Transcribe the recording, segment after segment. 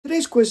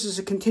Today's quiz is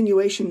a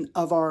continuation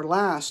of our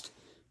last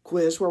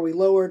quiz where we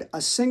lowered a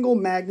single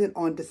magnet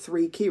onto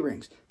 3 key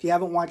rings. If you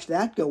haven't watched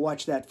that, go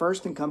watch that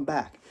first and come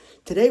back.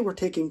 Today we're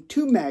taking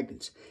 2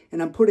 magnets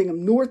and I'm putting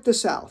them north to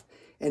south.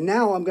 And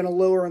now I'm going to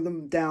lower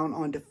them down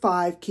onto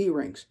 5 key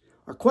rings.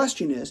 Our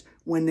question is,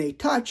 when they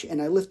touch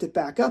and I lift it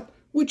back up,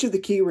 which of the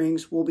key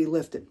rings will be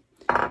lifted?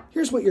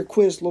 Here's what your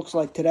quiz looks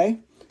like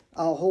today.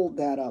 I'll hold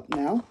that up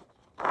now.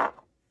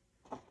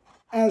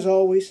 As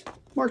always,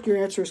 mark your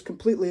answer as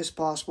completely as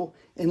possible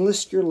and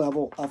list your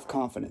level of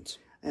confidence.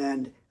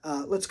 And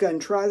let's go ahead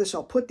and try this.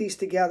 I'll put these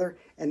together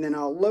and then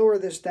I'll lower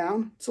this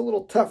down. It's a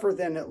little tougher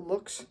than it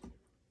looks.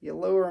 You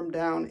lower them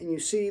down and you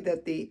see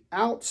that the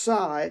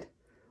outside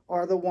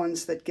are the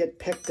ones that get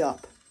picked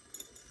up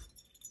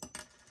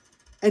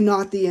and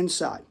not the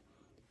inside.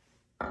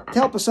 To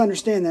help us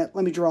understand that,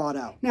 let me draw it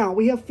out. Now,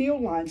 we have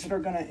field lines that are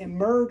going to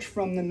emerge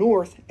from the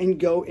north and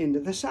go into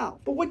the south.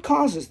 But what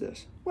causes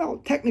this? Well,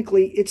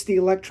 technically, it's the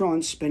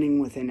electrons spinning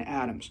within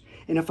atoms.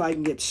 And if I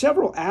can get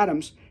several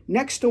atoms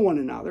next to one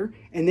another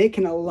and they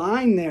can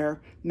align their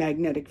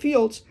magnetic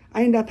fields,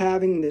 I end up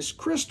having this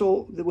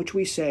crystal, which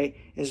we say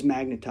is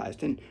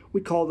magnetized. And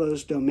we call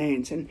those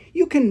domains. And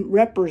you can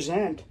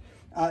represent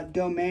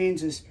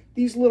domains as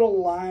these little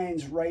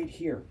lines right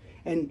here.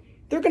 And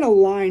they're going to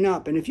line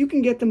up, and if you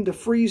can get them to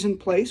freeze in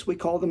place, we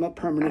call them a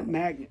permanent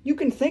magnet. You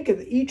can think of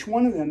each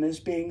one of them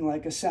as being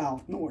like a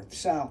south, north,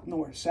 south,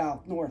 north,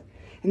 south, north.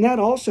 And that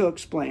also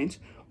explains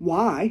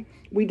why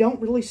we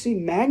don't really see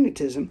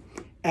magnetism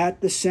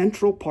at the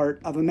central part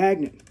of a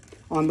magnet.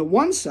 On the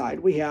one side,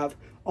 we have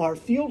our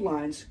field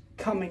lines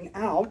coming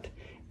out,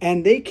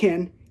 and they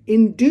can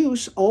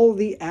induce all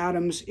the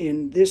atoms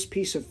in this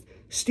piece of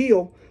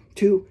steel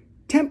to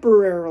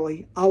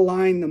temporarily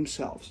align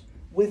themselves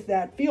with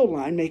that field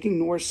line making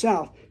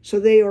north-south, so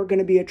they are going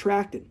to be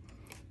attracted.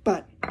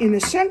 But in the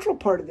central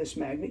part of this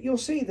magnet, you'll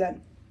see that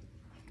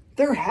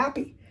they're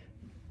happy.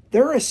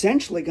 They're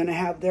essentially going to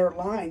have their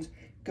lines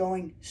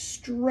going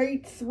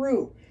straight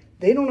through.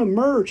 They don't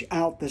emerge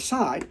out the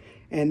side,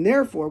 and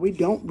therefore we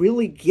don't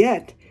really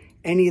get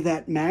any of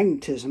that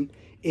magnetism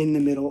in the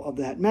middle of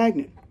that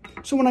magnet.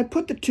 So when I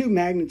put the 2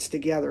 magnets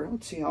together,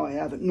 let's see how I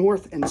have it,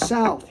 north and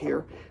south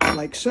here,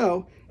 like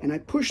so, and I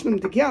push them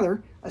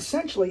together,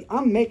 essentially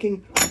I'm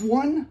making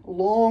one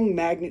long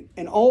magnet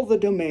and all the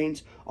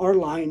domains are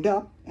lined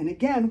up. And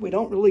again, we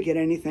don't really get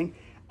anything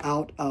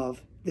out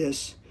of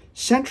this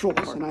central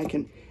part. And I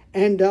can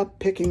end up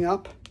picking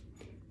up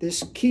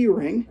this key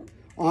ring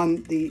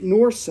on the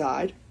north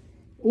side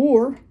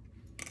or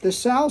the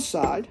south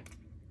side.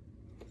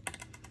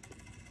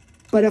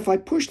 But if I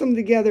push them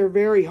together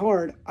very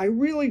hard, I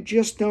really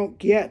just don't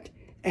get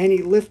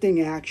any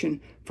lifting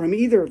action from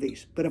either of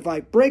these. But if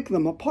I break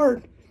them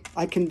apart,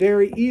 I can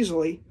very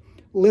easily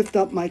lift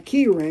up my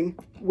key ring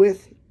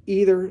with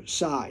either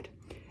side.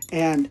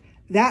 And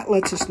that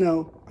lets us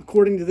know,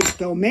 according to this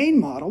domain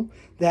model,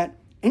 that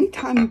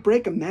anytime you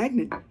break a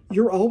magnet,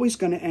 you're always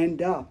going to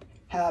end up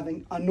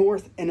having a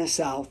north and a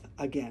south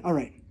again. All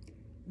right,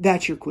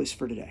 that's your quiz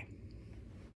for today.